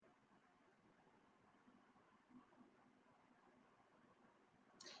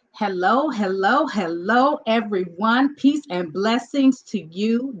Hello, hello, hello, everyone. Peace and blessings to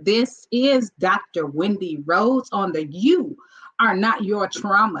you. This is Dr. Wendy Rhodes on the You Are Not Your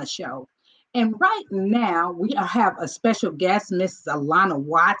Trauma show. And right now, we have a special guest, Miss Illana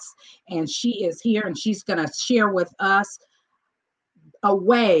Watts, and she is here and she's going to share with us a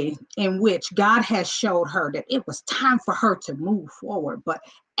way in which God has showed her that it was time for her to move forward. But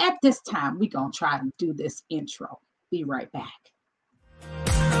at this time, we're going to try and do this intro. Be right back.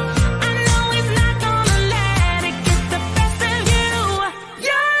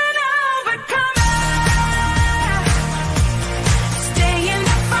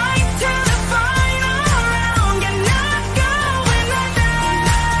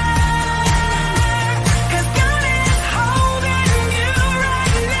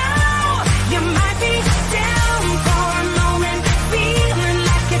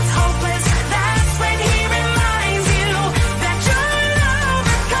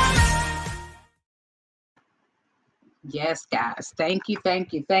 Yes, guys. Thank you,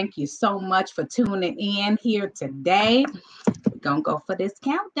 thank you, thank you so much for tuning in here today. We're going to go for this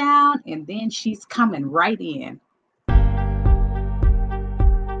countdown, and then she's coming right in.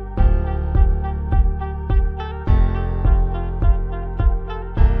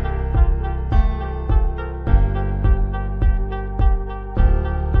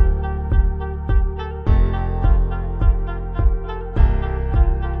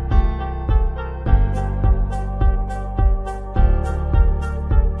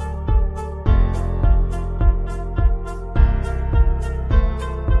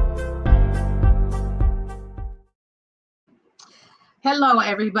 Hello,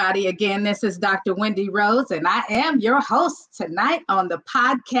 everybody. Again, this is Dr. Wendy Rhodes, and I am your host tonight on the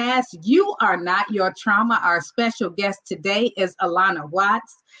podcast, You Are Not Your Trauma. Our special guest today is Illana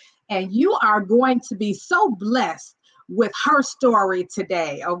Watts, and you are going to be so blessed with her story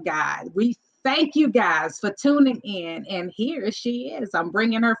today. Oh, God, we thank you guys for tuning in, and here she is. I'm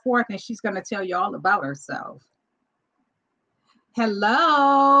bringing her forth, and she's going to tell you all about herself.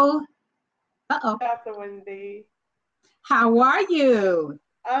 Hello. Uh-oh. Dr. Wendy. How are you?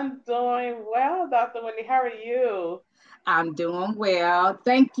 I'm doing well, Dr. Wendy. How are you? I'm doing well.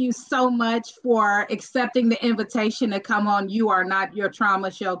 Thank you so much for accepting the invitation to come on You Are Not Your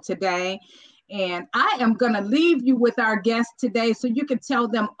Trauma show today. And I am going to leave you with our guest today so you can tell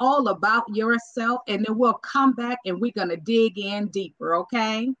them all about yourself, and then we'll come back and we're going to dig in deeper,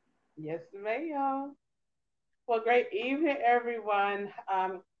 okay? Yes, ma'am. Well, great evening, everyone.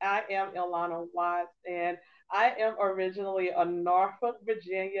 I am Illana Watts, and I am originally a Norfolk,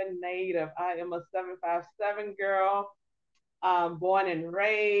 Virginia native. I am a 757 girl, born and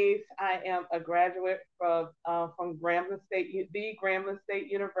raised. I am a graduate from Grambling State, the Grambling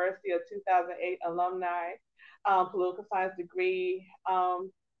State University, a 2008 alumni, political science degree.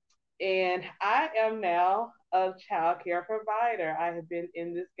 And I am now a child care provider. I have been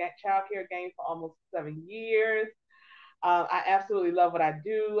in this child care game for almost 7 years. I absolutely love what I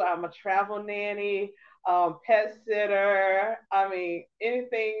do. I'm a travel nanny, pet sitter. I mean,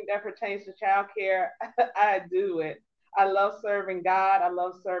 anything that pertains to child care, I do it. I love serving God. I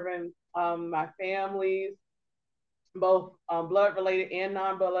love serving my families, both blood related and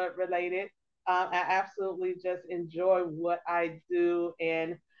non blood related. I absolutely just enjoy what I do.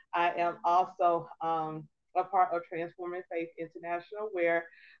 And I am also a part of Transforming Faith International, where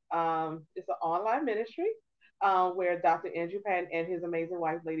it's an online ministry where Dr. Andrew Patton and his amazing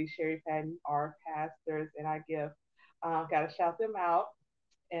wife, Lady Sherry Patton, are pastors. And I got to shout them out.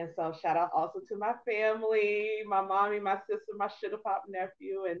 And so shout out also to my family, my mommy, my sister, my sugar pop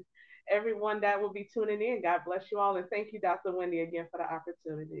nephew, and everyone that will be tuning in. God bless you all. And thank you, Dr. Wendy, again for the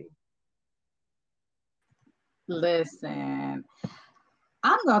opportunity. Listen,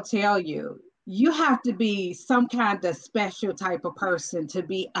 I'm going to tell you, you have to be some kind of special type of person to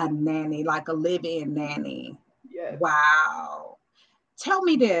be a nanny, like a live-in nanny. Yes. Wow. Tell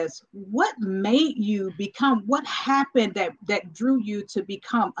me this, what made you become, what happened that drew you to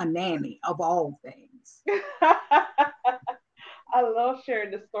become a nanny of all things? I love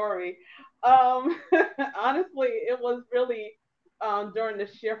sharing the story. Honestly, it was really during the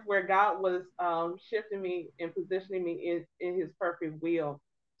shift where God was shifting me and positioning me in his perfect will.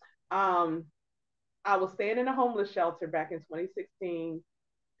 Um, I was staying in a homeless shelter back in 2016.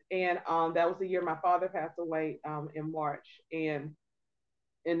 And that was the year my father passed away in March. And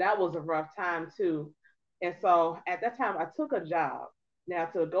that was a rough time too. And so at that time, I took a job. Now,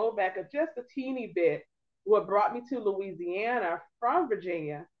 to go back just a teeny bit, what brought me to Louisiana from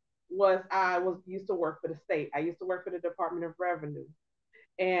Virginia was I was used to work for the state. I used to work for the Department of Revenue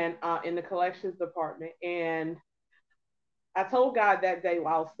and in the collections department. And I told God that day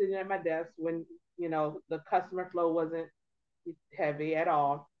while I was sitting at my desk when, the customer flow wasn't heavy at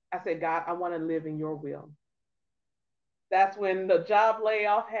all. I said, God, I want to live in your will. That's when the job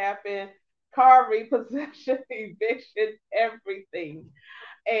layoff happened, car repossession, eviction, everything.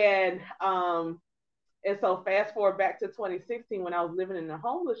 And and so fast forward back to 2016 when I was living in a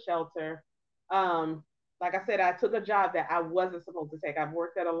homeless shelter. Um, like I said, I took a job that I wasn't supposed to take. I've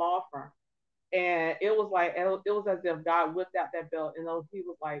worked at a law firm, and it was as if God whipped out that belt, and those he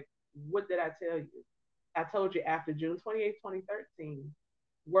was like, "What did I tell you? I told you after June 28, 2013,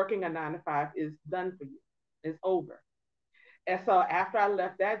 working a 9 to 5 is done for you. It's over." And so after I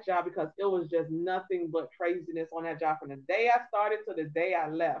left that job, because it was just nothing but craziness on that job from the day I started to the day I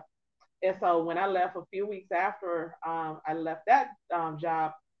left. And so when I left a few weeks after I left that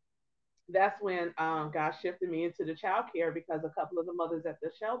job, that's when God shifted me into the child care because a couple of the mothers at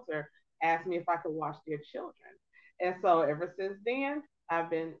the shelter asked me if I could watch their children. And so ever since then, I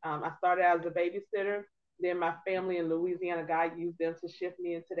started out as a babysitter. Then my family in Louisiana, God used them to shift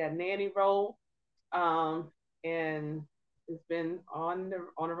me into that nanny role. Um, and it's been on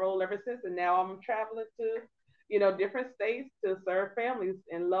the roll ever since. And now I'm traveling to, different states to serve families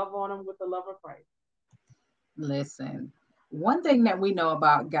and love on them with the love of Christ. Listen, one thing that we know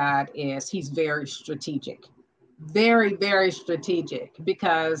about God is he's very strategic. Very, very strategic,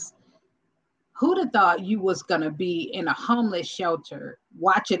 because who'd have thought you was going to be in a homeless shelter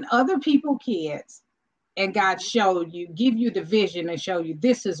watching other people kids, and God Mm-hmm. show you, give you the vision and show you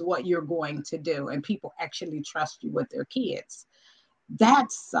this is what you're going to do, and people actually trust you with their kids.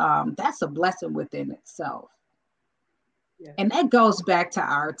 That's a blessing within itself. Yes. And that goes back to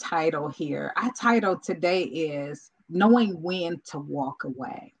our title here. Our title today is knowing when to walk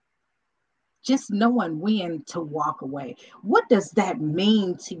away. Just knowing when to walk away. What does that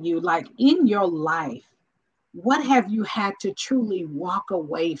mean to you? Like in your life, what have you had to truly walk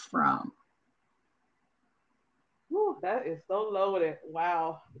away from? Whew, that is so loaded.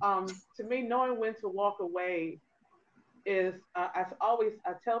 Wow. To me, knowing when to walk away is, I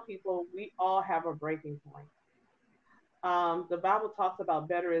tell people, we all have a breaking point. The Bible talks about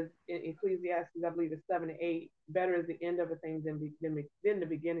better is in Ecclesiastes, I believe it's 7 to 8. Better is the end of a thing than the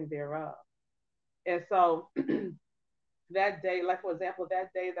beginning thereof. And so that day, like for example,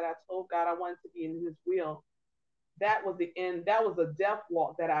 that day that I told God I wanted to be in His will, that was the end. That was a death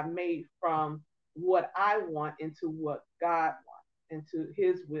walk that I made from what I want into what God wants, into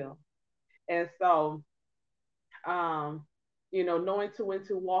His will. And so, um, knowing to when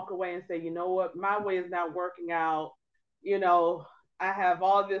to walk away and say, you know what, my way is not working out. You know, I have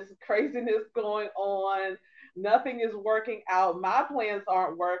all this craziness going on. Nothing is working out. My plans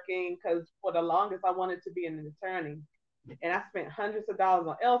aren't working because for the longest I wanted to be an attorney, and I spent hundreds of dollars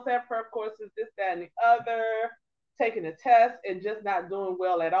on LSAT prep courses, this, that, and the other, taking a test and just not doing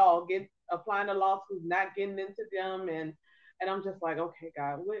well at all. Applying to law schools, not getting into them, and I'm just like, okay,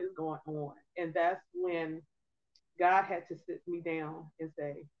 God, what is going on? And that's when God had to sit me down and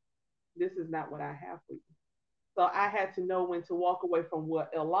say, this is not what I have for you. So I had to know when to walk away from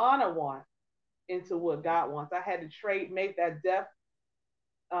what Illana wants into what God wants. I had to make that death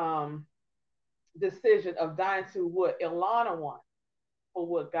um, decision of dying to what Illana wants for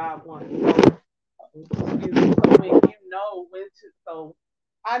what God wants. So, excuse me. So when you know when to, so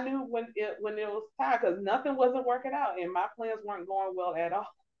I knew when it was time because nothing wasn't working out and my plans weren't going well at all.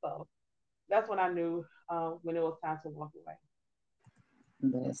 So that's when I knew when it was time to walk away.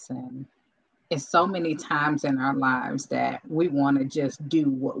 Listen, it's so many times in our lives that we want to just do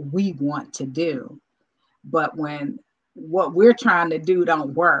what we want to do. But when what we're trying to do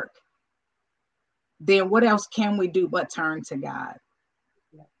don't work, then what else can we do but turn to God?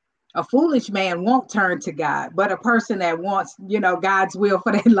 Yeah. A foolish man won't turn to God, but a person that wants, God's will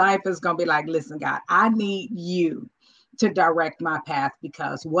for their life is going to be like, listen, God, I need you to direct my path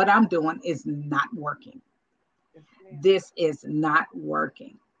because what I'm doing is not working. Yes, ma'am. This is not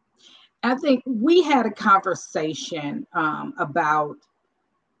working. I think we had a conversation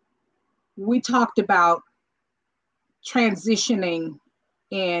we talked about transitioning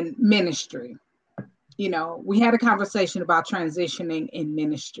in ministry. We had a conversation about transitioning in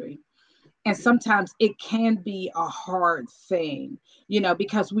ministry. And sometimes it can be a hard thing,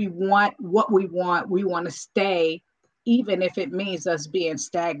 because we want what we want. We want to stay, even if it means us being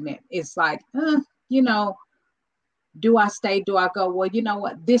stagnant. It's like, you know, do I stay? Do I go? Well, you know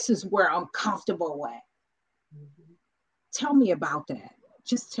what? This is where I'm comfortable at. Mm-hmm. Tell me about that.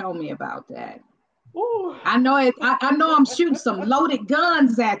 Just tell me about that. Ooh. I know it. I know I'm shooting some loaded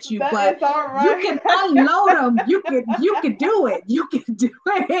guns at you, That but is all you right. can unload them. You can do it. You can do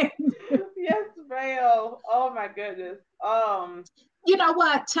it. Yes, Well, oh my goodness. You know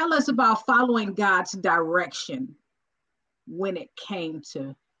what? Tell us about following God's direction when it came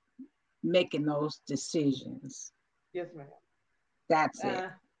to making those decisions. Yes, ma'am. That's it. Uh,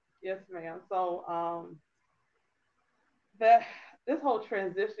 yes, ma'am. So, that this whole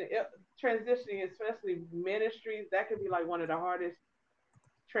transitioning, especially ministries, that could be like one of the hardest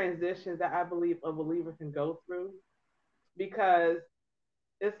transitions that I believe a believer can go through, because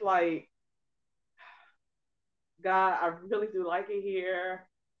it's like, God, I really do like it here,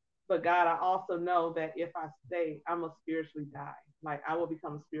 but God, I also know that if I stay, I'm gonna spiritually die. Like, I will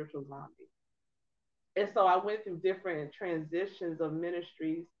become a spiritual zombie. And so I went through different transitions of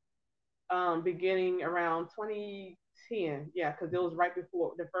ministries, beginning around 2010. Yeah, because it was right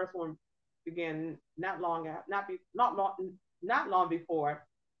before the first one began. Not long after, not long before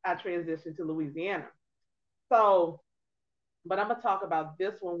I transitioned to Louisiana. So, but I'm gonna talk about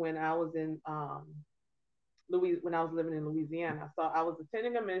this one when I was in when I was living in Louisiana. So I was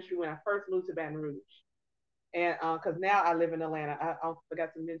attending a ministry when I first moved to Baton Rouge, and because now I live in Atlanta. I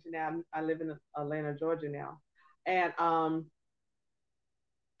forgot to mention that I live in Atlanta, Georgia now, and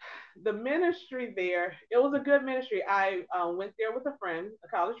the ministry there, it was a good ministry. I went there with a friend, a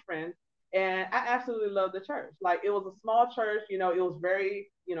college friend, and I absolutely loved the church. Like, it was a small church, it was very,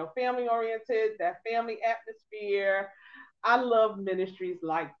 family oriented, that family atmosphere. I love ministries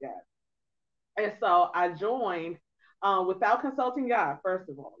like that. And so I joined without consulting God, first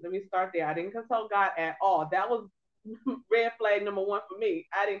of all. Let me start there. I didn't consult God at all. That was red flag number one for me.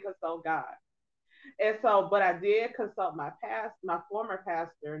 I didn't consult God. And so, but I did consult my former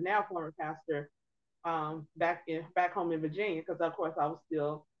pastor, now former pastor, back home in Virginia, because of course I was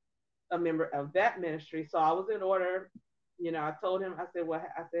still a member of that ministry. So I was in order. I told him, I said, well,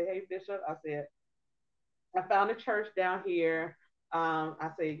 I said, hey Bishop, I said, I found a church down here. I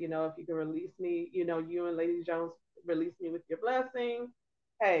said, if you can release me, you and Lady Jones release me with your blessing.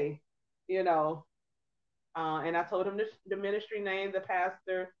 Hey, you know, and I told him the ministry name, the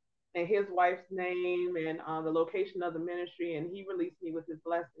pastor, and his wife's name, and the location of the ministry, and he released me with his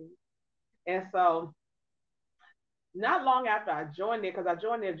blessing. And so, not long after I joined there, because I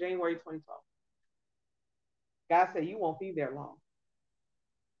joined there January 2012, God said, "You won't be there long."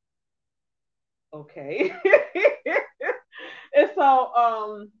 Okay. And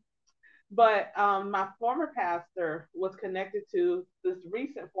so, but my former pastor was connected to this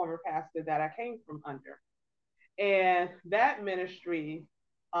recent former pastor that I came from under, and that ministry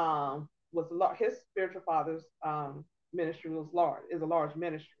was his spiritual father's ministry was large, is a large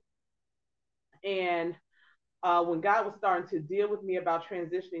ministry. And when God was starting to deal with me about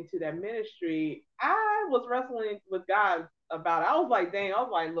transitioning to that ministry, I was wrestling with God about it. I was like, dang, I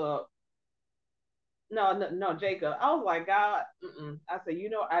was like, look, no, no, no, Jacob. I was like, God, I said,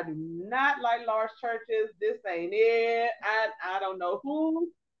 I do not like large churches. This ain't it. I don't know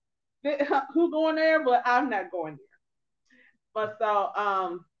who going there, but I'm not going there. But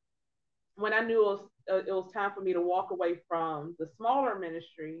so when I knew it was time for me to walk away from the smaller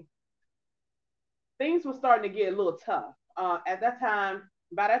ministry, things were starting to get a little tough. At that time,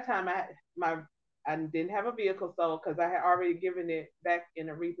 by that time, I didn't have a vehicle, so because I had already given it back in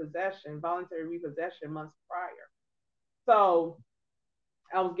a repossession, voluntary repossession months prior. So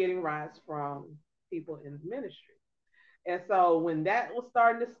I was getting rides from people in the ministry. And so when that was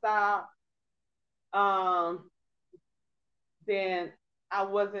starting to stop, um, then I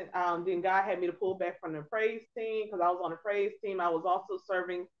wasn't, then God had me to pull back from the praise team because I was on the praise team. I was also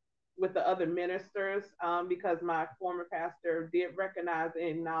serving with the other ministers because my former pastor did recognize and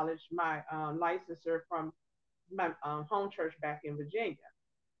acknowledge my licensure from my home church back in Virginia.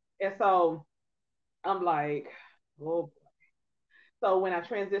 And so I'm like, oh boy. So when I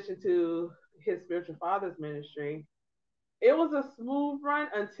transitioned to his spiritual father's ministry, it was a smooth run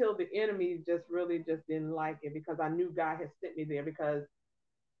until the enemy just really just didn't like it because I knew God had sent me there because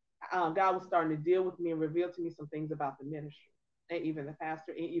God was starting to deal with me and reveal to me some things about the ministry and even the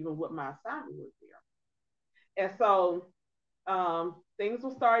pastor and even what my assignment was there. And so things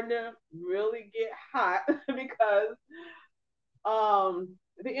were starting to really get hot because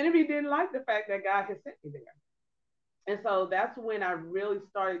the enemy didn't like the fact that God had sent me there. And so that's when I really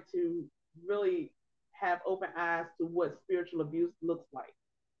started to really have open eyes to what spiritual abuse looked like.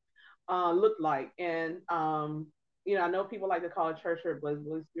 And I know people like to call it church hurt, but it's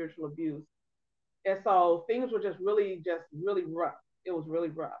really spiritual abuse. And so things were just really rough. It was really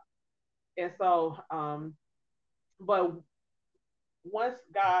rough. And so, but once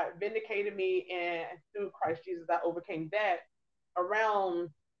God vindicated me and through Christ Jesus, I overcame that around,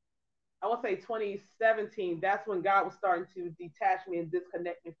 I would say 2017. That's when God was starting to detach me and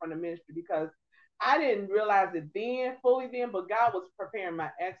disconnect me from the ministry because I didn't realize it then, fully then, but God was preparing my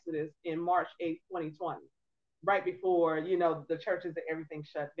exodus in March 8th, 2020, right before, the churches and everything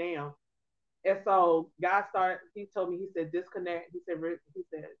shut down. And so God started, he told me, he said, disconnect. He said,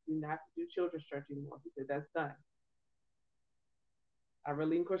 do not do children's church anymore. He said, that's done. I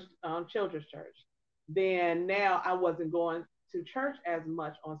relinquished children's church. Then now I wasn't going to church as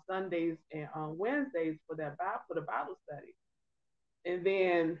much on Sundays and on Wednesdays for the Bible study. And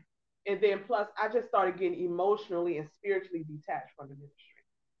then plus I just started getting emotionally and spiritually detached from the ministry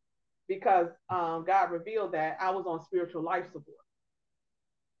because God revealed that I was on spiritual life support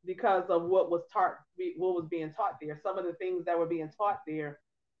because of what was being taught there. Some of the things that were being taught there,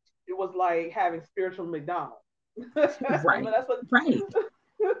 it was like having spiritual McDonald's. But Right. that's what Right.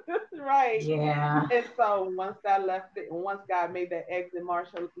 right. Yeah. And so once I left it, and once God made that exit March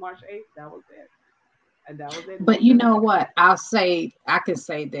 8th, that was it. And that was it. But No you turning know back. what? I can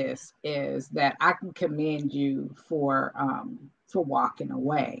say this is that I can commend you for walking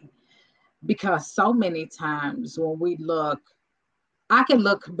away, because so many times when we look, I can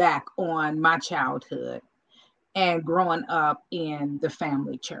look back on my childhood and growing up in the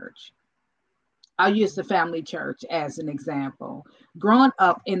family church. I'll use the family church as an example. Growing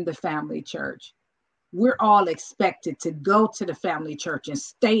up in the family church, we're all expected to go to the family church and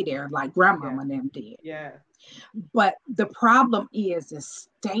stay there like grandmama Yes. and them did. Yes. But the problem is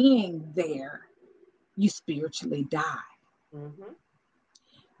staying there, you spiritually die. Mm-hmm.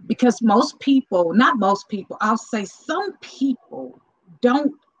 Because most people, not most people, I'll say some people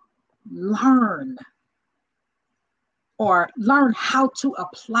don't learn or learn how to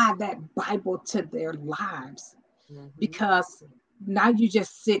apply that Bible to their lives, Mm-hmm. because now you're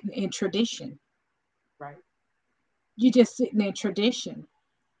just sitting in tradition. Right. You're just sitting in tradition.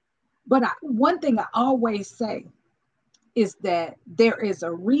 But one thing I always say is that there is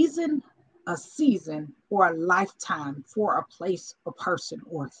a reason, a season, or a lifetime for a place, a person,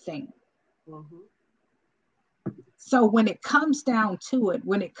 or thing. Mm-hmm. So when it comes down to it,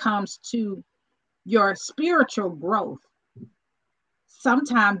 when it comes to your spiritual growth,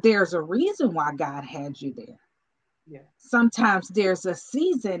 sometimes there's a reason why God had you there. Yeah. Sometimes there's a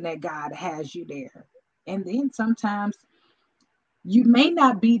season that God has you there. And then sometimes you may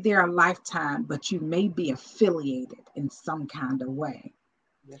not be there a lifetime, but you may be affiliated in some kind of way.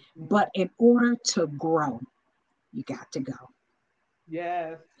 Yes, ma'am. But in order to grow, you got to go.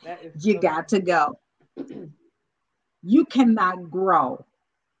 Yes, that is You so got to go. true. You cannot grow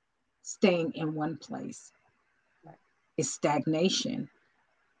staying in one place. Right. It's stagnation.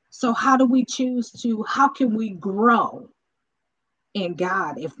 So how can we grow in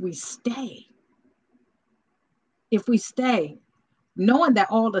God if we stay? If we stay, knowing that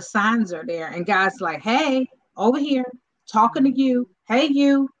all the signs are there and God's like, hey, over here, talking to you. Mm-hmm. Hey,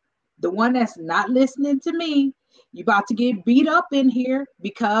 you, the one that's not listening to me, you about to get beat up in here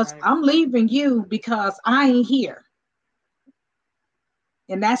because Right. I'm leaving you because I ain't here.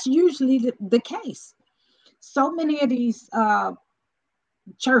 And that's usually the case. So many of these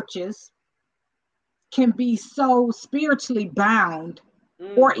churches can be so spiritually bound,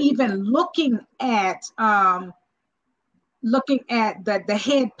 or Mm. even looking at the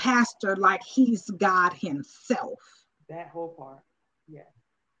head pastor like he's God himself. That whole part. Yeah.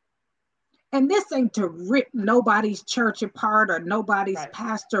 And this ain't to rip nobody's church apart or nobody's Right.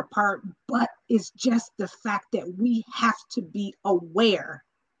 pastor apart, but it's just the fact that we have to be aware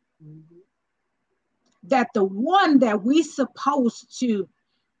Mm-hmm. that the one that we supposed to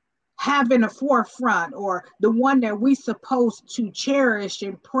have in the forefront, or the one that we supposed to cherish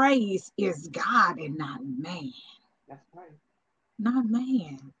and praise, is God and not man. That's right. Not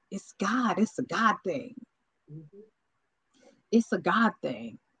man. It's God. It's a God thing. Mm-hmm. It's a God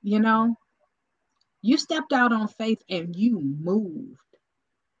thing. Yeah. You stepped out on faith and you moved.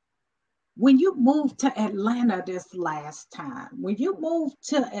 When you moved to Atlanta this last time, when you moved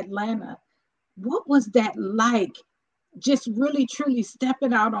to Atlanta, what was that like? Just really truly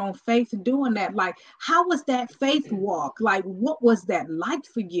stepping out on faith, doing that. Like, how was that faith walk? Like, what was that like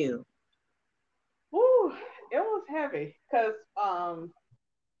for you? Woo, it was heavy because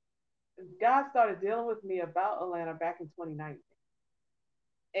God started dealing with me about Atlanta back in 2019.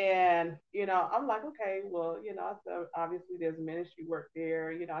 And, I'm like, okay, well, so obviously there's ministry work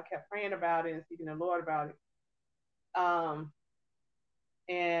there. I kept praying about it and seeking the Lord about it. Um,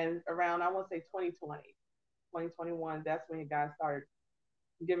 and around, I want to say 2020, 2021, that's when God started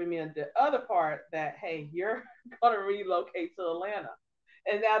giving me the other part that, hey, you're going to relocate to Atlanta.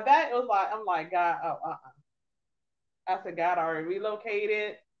 And now that was like, I'm like, God, oh, I said, God, I already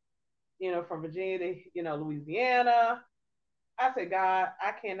relocated, from Virginia to, Louisiana. I said, God,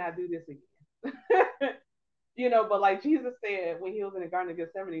 I cannot do this again. But like Jesus said when he was in the Garden of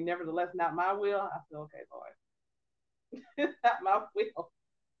Gethsemane, nevertheless, not my will. I said, okay, Lord, not my will.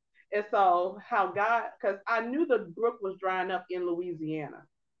 And so, how God, because I knew the brook was drying up in Louisiana.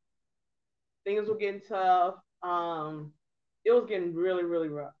 Things were getting tough. It was getting really, really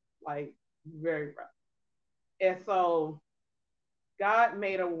rough, like very rough. And so, God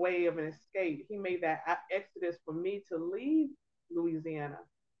made a way of an escape. He made that exodus for me to leave Louisiana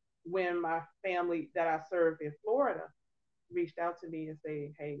when my family that I served in Florida reached out to me and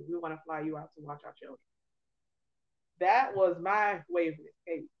said, "Hey, we want to fly you out to watch our children." That was my way of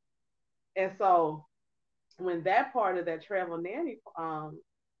escape. And so when that part of that travel nanny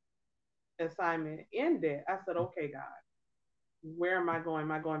assignment ended, I said, "Okay, God, where am I going?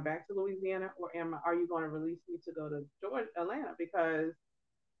 Am I going back to Louisiana, or are you going to release me to go to Georgia, Atlanta?" Because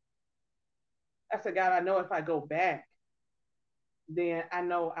I said, "God, I know if I go back, then I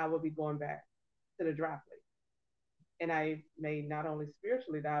know I will be going back to the dry place, and I may not only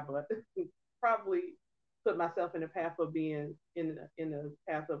spiritually die, but probably put myself in the path of being in the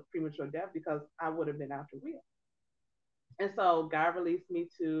path of premature death because I would have been out your will." And so God released me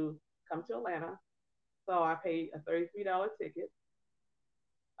to come to Atlanta. So I paid a $33 ticket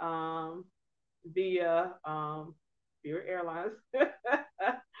um, via Spirit Airlines.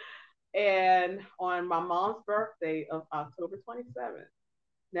 And on my mom's birthday of October 27th.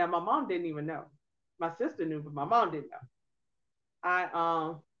 Now, my mom didn't even know. My sister knew, but my mom didn't know.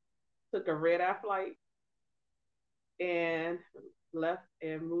 I took a red eye flight and left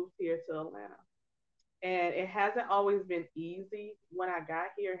and moved here to Atlanta. And it hasn't always been easy. When I got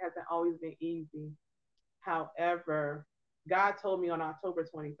here, it hasn't always been easy. However, God told me on October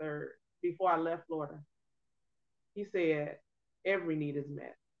 23rd, before I left Florida, He said, every need is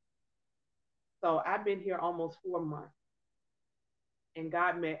met. So I've been here almost 4 months, and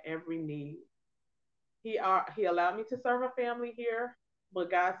God met every need. He allowed me to serve a family here, but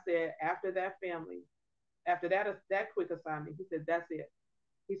God said after that family, after that quick assignment, He said that's it.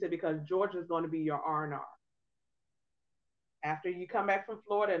 He said because Georgia is going to be your R&R. After you come back from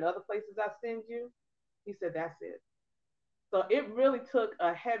Florida and other places I send you, He said that's it. So it really took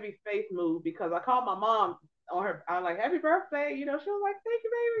a heavy faith move because I called my mom on her. I was like, "Happy birthday!" She was like, "Thank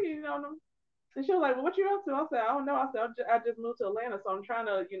you, baby." And she was like, "Well, what you up to?" I said, "I don't know." I said, I just moved to Atlanta, so I'm trying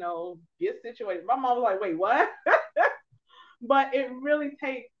to, get situated." My mom was like, "Wait, what?" But it really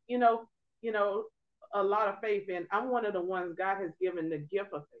takes, you know, a lot of faith, and I'm one of the ones God has given the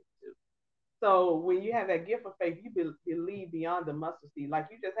gift of faith to. So when you have that gift of faith, you believe beyond the mustard seed. Like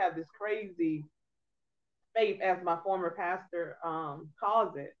you just have this crazy faith, as my former pastor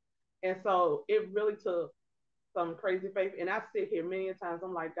calls it. And so it really took some crazy faith. And I sit here many times.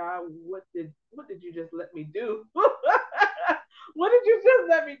 I'm like, God, what did you just let me do? What did you just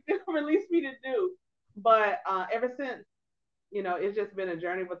let me do? Release me to do. But ever since, it's just been a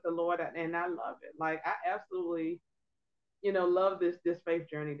journey with the Lord, and I love it. Like I absolutely, love this faith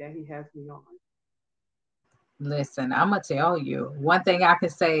journey that He has me on. Listen, I'm going to tell you one thing I can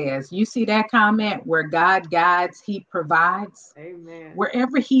say is you see that comment where God guides, He provides. Amen.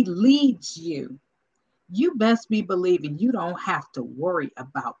 Wherever He leads you, you best be believing you don't have to worry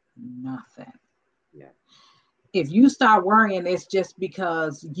about nothing. Yeah. If you start worrying, it's just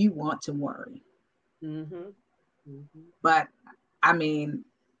because you want to worry. Mhm. Mhm. But I mean,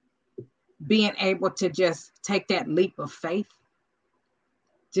 being able to just take that leap of faith,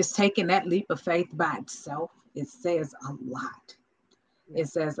 just taking that leap of faith by itself, it says a lot. Yeah. It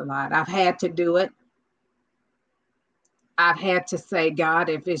says a lot. I've had to do it. I've had to say, God,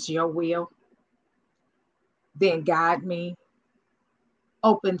 if it's your will, then guide me,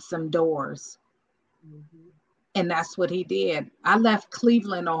 open some doors. Mhm. And that's what He did. I left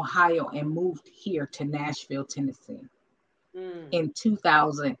Cleveland, Ohio, and moved here to Nashville, Tennessee Mm. in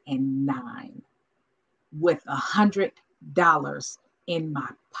 2009 with $100 in my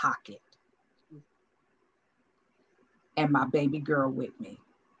pocket and my baby girl with me.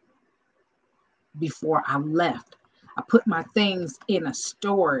 Before I left, I put my things in a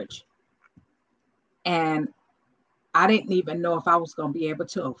storage, and I didn't even know if I was going to be able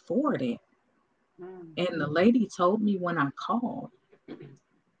to afford it. Mm. And the lady told me when I called,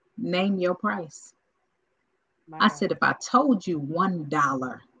 name your price. My I God. said, if I told you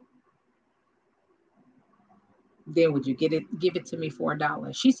 $1, then would you give it to me for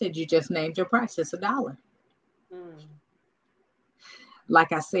 $1? She said, you just named your price. It's $1. Mm.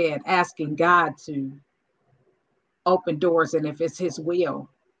 Like I said, asking God to open doors, and if it's His will,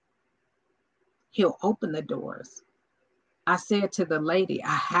 He'll open the doors. I said to the lady,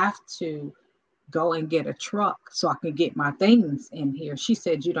 I have to go and get a truck so I can get my things in here. She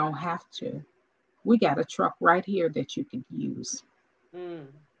said, you don't have to. We got a truck right here that you could use. Mm.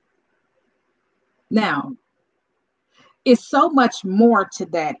 Now, it's so much more to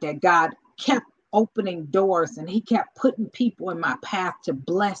that God kept opening doors and he kept putting people in my path to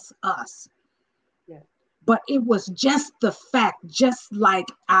bless us. Yes. But it was just the fact, just like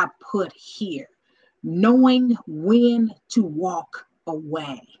I put here, knowing when to walk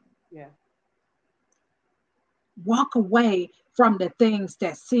away. Yes. Walk away from the things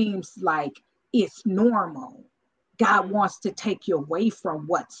that seems like it's normal. God Mm. wants to take you away from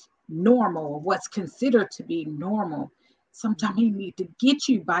what's normal, what's considered to be normal. Sometimes Mm-hmm. he need to get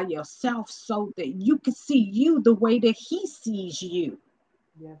you by yourself so that you can see you the way that he sees you,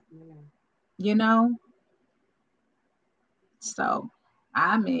 Yes, ma'am. you know? So,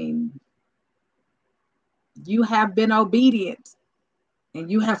 I mean, you have been obedient and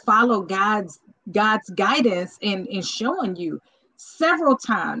you have followed God's guidance in showing you several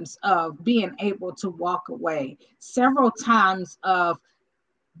times of being able to walk away, several times of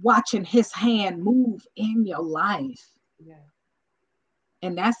watching his hand move in your life. Yes.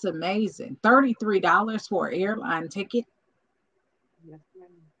 And that's amazing. $33 for an airline ticket. Yes, ma'am.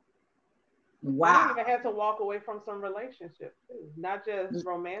 And I Wow. even had to walk away from some relationships too, not just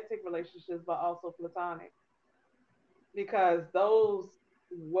romantic relationships, but also platonic, because those,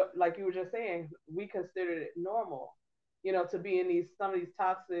 what, like you were just saying, we considered it normal, to be in these some of these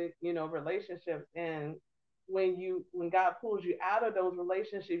toxic, relationships. And when God pulls you out of those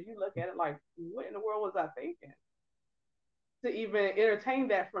relationships, you look at it like, what in the world was I thinking to even entertain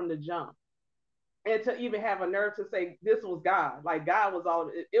that from the jump? And to even have a nerve to say this was God, like God was all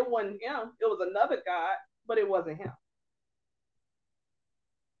it wasn't him, it was another God, but it wasn't him.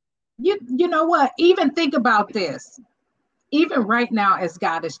 You know what? Even think about this. Even right now, as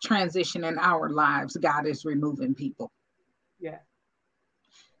God is transitioning our lives, God is removing people. Yeah.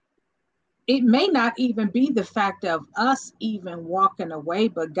 It may not even be the fact of us even walking away,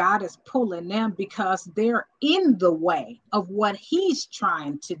 but God is pulling them because they're in the way of what he's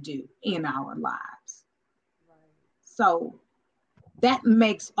trying to do in our lives. Right. So that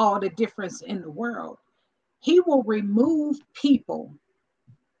makes all the difference in the world. He will remove people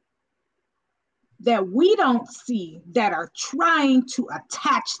that we don't see that are trying to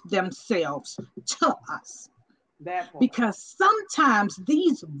attach themselves to us. That part. Because sometimes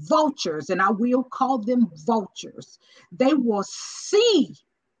these vultures, and I will call them vultures, they will see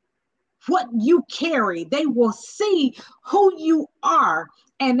what you carry, they will see who you are,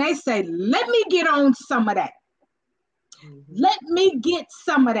 and they say, let me get on some of that. Mm-hmm. Let me get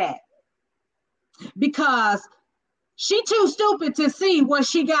some of that. Because she too stupid to see what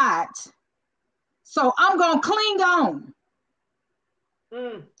she got. So I'm gonna cling on.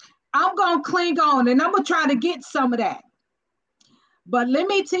 Mm. I'm gonna cling on and I'm gonna try to get some of that. But let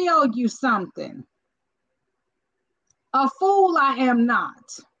me tell you something. A fool I am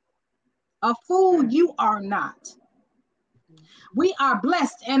not. A fool Right. you are not. Mm. We are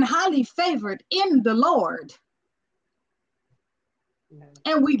blessed and highly favored in the Lord. Yes.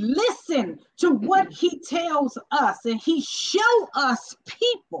 And we listen to what he tells us and he show us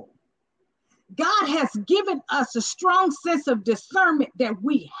people. God has given us a strong sense of discernment that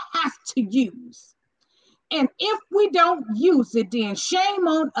we have to use. And if we don't use it, then shame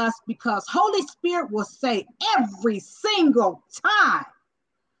on us, because Holy Spirit will say every single time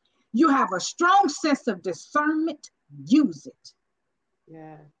you have a strong sense of discernment, use it.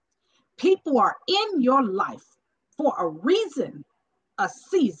 Yeah. People are in your life for a reason, a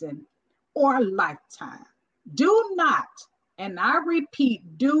season, or a lifetime. Do not, and I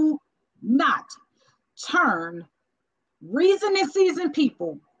repeat, do not turn reason and season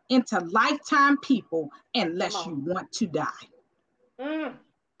people into lifetime people Come unless on. you want to die. Mm.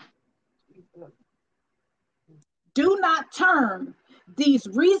 Jesus. Do not turn these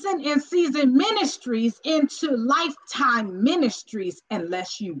reason and season ministries into lifetime ministries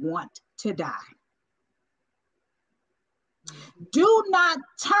unless you want to die. Mm-hmm. Do not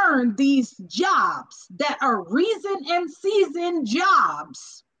turn these jobs that are reason and season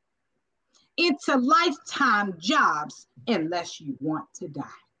jobs into lifetime jobs unless you want to die.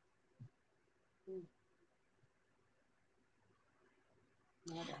 Mm.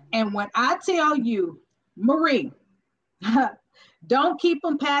 My God. And when I tell you, Marie, don't keep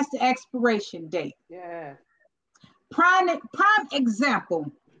them past the expiration date. Yes. Prime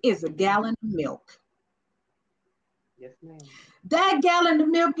example is a Mm-hmm. gallon of milk. Yes, ma'am. That gallon of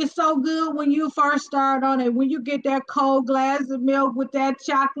milk is so good when you first start on it. When you get that cold glass of milk with that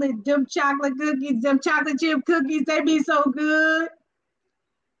chocolate, them chocolate cookies, them chocolate chip cookies, they be so good.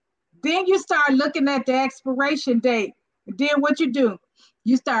 Then you start looking at the expiration date. And then what you do?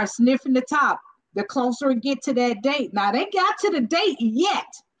 You start sniffing the top. The closer it get to that date. Now they got to the date yet,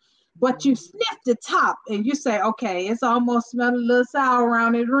 but you Mhm. sniff the top and you say, okay, it's almost smelling a little sour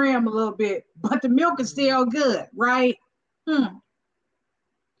around the rim a little bit, but the milk is Mhm. still good, right? Hmm.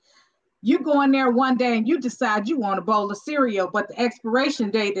 You go in there one day and you decide you want a bowl of cereal, but the expiration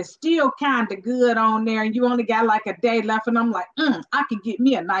date is still kind of good on there, and you only got like a day left. And I'm like, I could get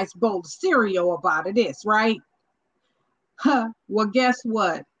me a nice bowl of cereal up out of this, right? Huh. Well, guess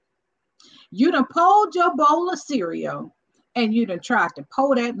what? You done pulled your bowl of cereal and you done tried to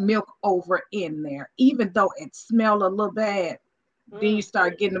pour that milk over in there, even though it smelled a little bad. Then you Mm.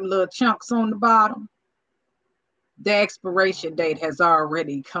 start getting them little chunks on the bottom. The expiration date has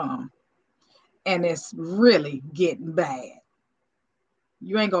already come and it's really getting bad.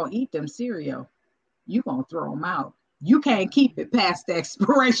 You ain't gonna eat them cereal. You gonna throw them out. You can't keep it past the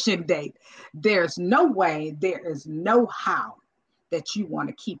expiration date. There's no way, there is no how that you want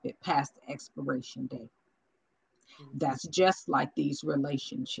to keep it past the expiration date. Mhm. That's just like these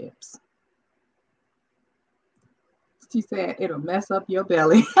relationships. She said it'll mess up your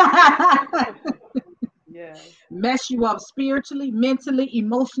belly. Yes. Mess you up spiritually, mentally,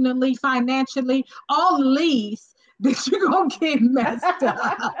 emotionally, financially, all the leaves that you're gonna get messed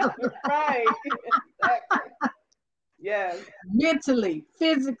up. Right. Exactly. Yes. Mentally,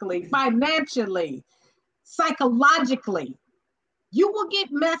 physically, financially, psychologically. You will get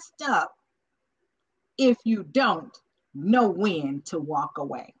messed up if you don't know when to walk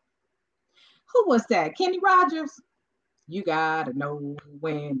away. Who was that? Kenny Rogers? You gotta know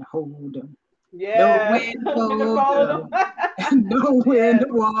when to hold them, know when Yes. to When the fold phone. them, know when to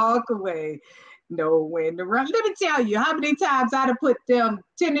Yes. walk away, know when to run. Let me tell you how many times I'd have put them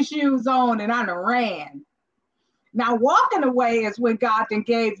tennis shoes on and I'd have ran. Now, walking away is when God then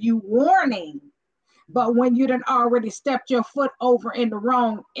gave you warning. But when you done already stepped your foot over in the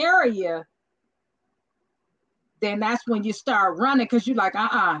wrong area, then that's when you start running because you're like,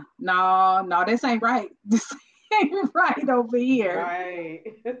 no, no, this ain't right. This ain't right over here. Right.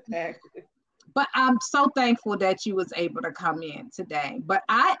 Exactly. But I'm so thankful that you was able to come in today. But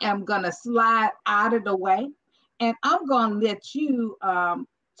I am gonna slide out of the way, and I'm gonna let you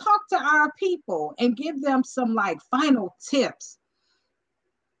talk to our people and give them some like final tips.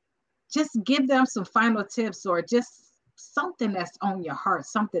 Just give them some final tips, or just something that's on your heart,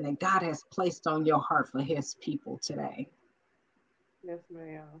 something that God has placed on your heart for His people today. Yes,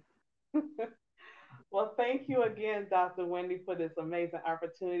 ma'am. Well, thank you again, Dr. Wendy, for this amazing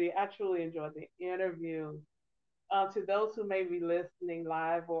opportunity. I truly enjoyed the interview. To those who may be listening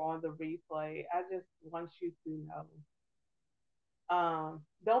live or on the replay, I just want you to know,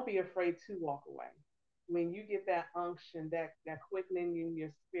 don't be afraid to walk away. When you get that unction, that quickening in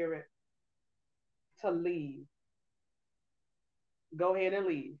your spirit to leave, go ahead and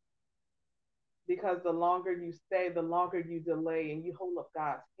leave. Because the longer you stay, the longer you delay and you hold up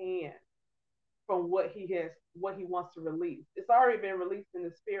God's hand from what he wants to release. It's already been released in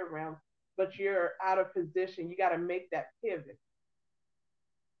the spirit realm, but you're out of position. You got to make that pivot,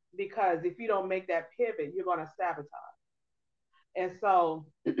 because if you don't make that pivot, you're going to sabotage. And so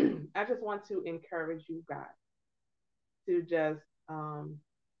I just want to encourage you guys to just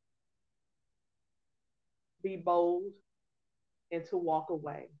be bold and to walk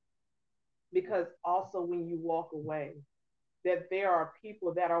away. Because also, when you walk away, that there are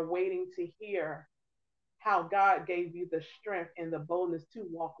people that are waiting to hear how God gave you the strength and the boldness to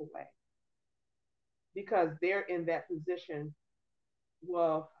walk away, because they're in that position.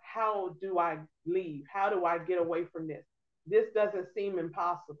 Well, how do I leave? How do I get away from this? This doesn't seem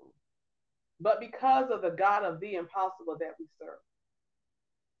impossible. But because of the God of the impossible that we serve,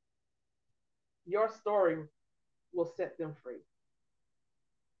 your story will set them free,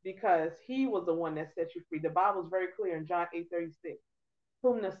 because he was the one that set you free. The Bible is very clear in John 8:36.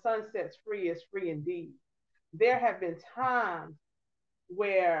 Whom the Son sets free is free indeed. There have been times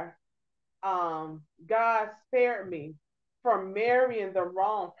where God spared me from marrying the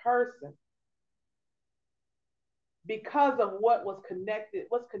wrong person because of what was connected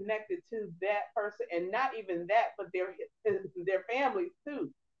to that person, and not even that, but their families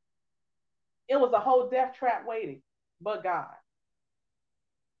too. It was a whole death trap waiting, but God.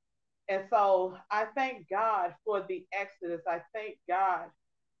 And so I thank God for the Exodus. I thank God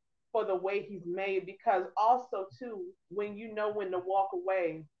for the way He's made, because also too, when you know when to walk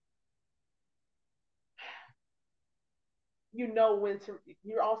away, you know when to.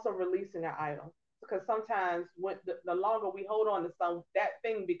 You're also releasing an idol, because sometimes when the longer we hold on to some, that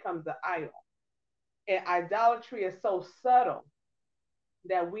thing becomes an idol. And idolatry is so subtle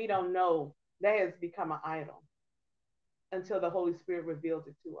that we don't know that has become an idol until the Holy Spirit reveals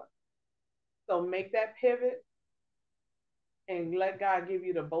it to us. So make that pivot and let God give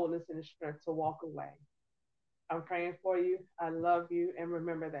you the boldness and the strength to walk away. I'm praying for you. I love you. And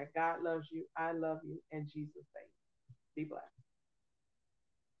remember that God loves you. I love you. And Jesus' name. Be blessed.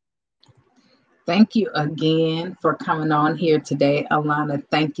 Thank you again for coming on here today, Alana.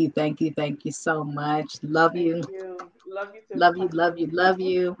 Thank you, thank you, thank you so much. Love Thank you, you. Love you too. love you, love you, love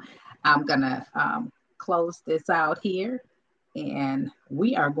you. I'm gonna close this out here, and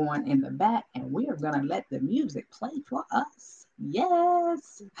we are going in the back, and we are gonna let the music play for us.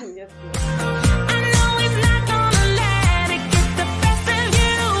 Yes. Yes, ma'am.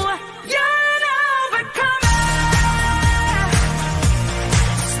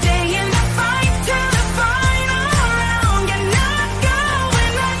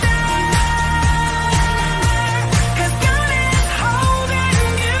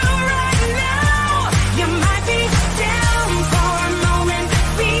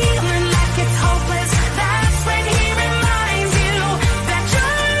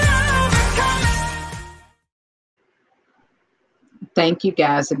 Thank you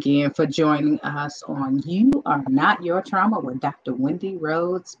guys again for joining us on You Are Not Your Trauma with Dr. Wendy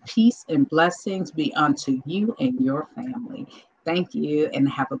Rhodes. Peace and blessings be unto you and your family. Thank you and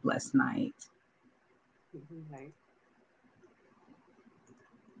have a blessed night. Nice.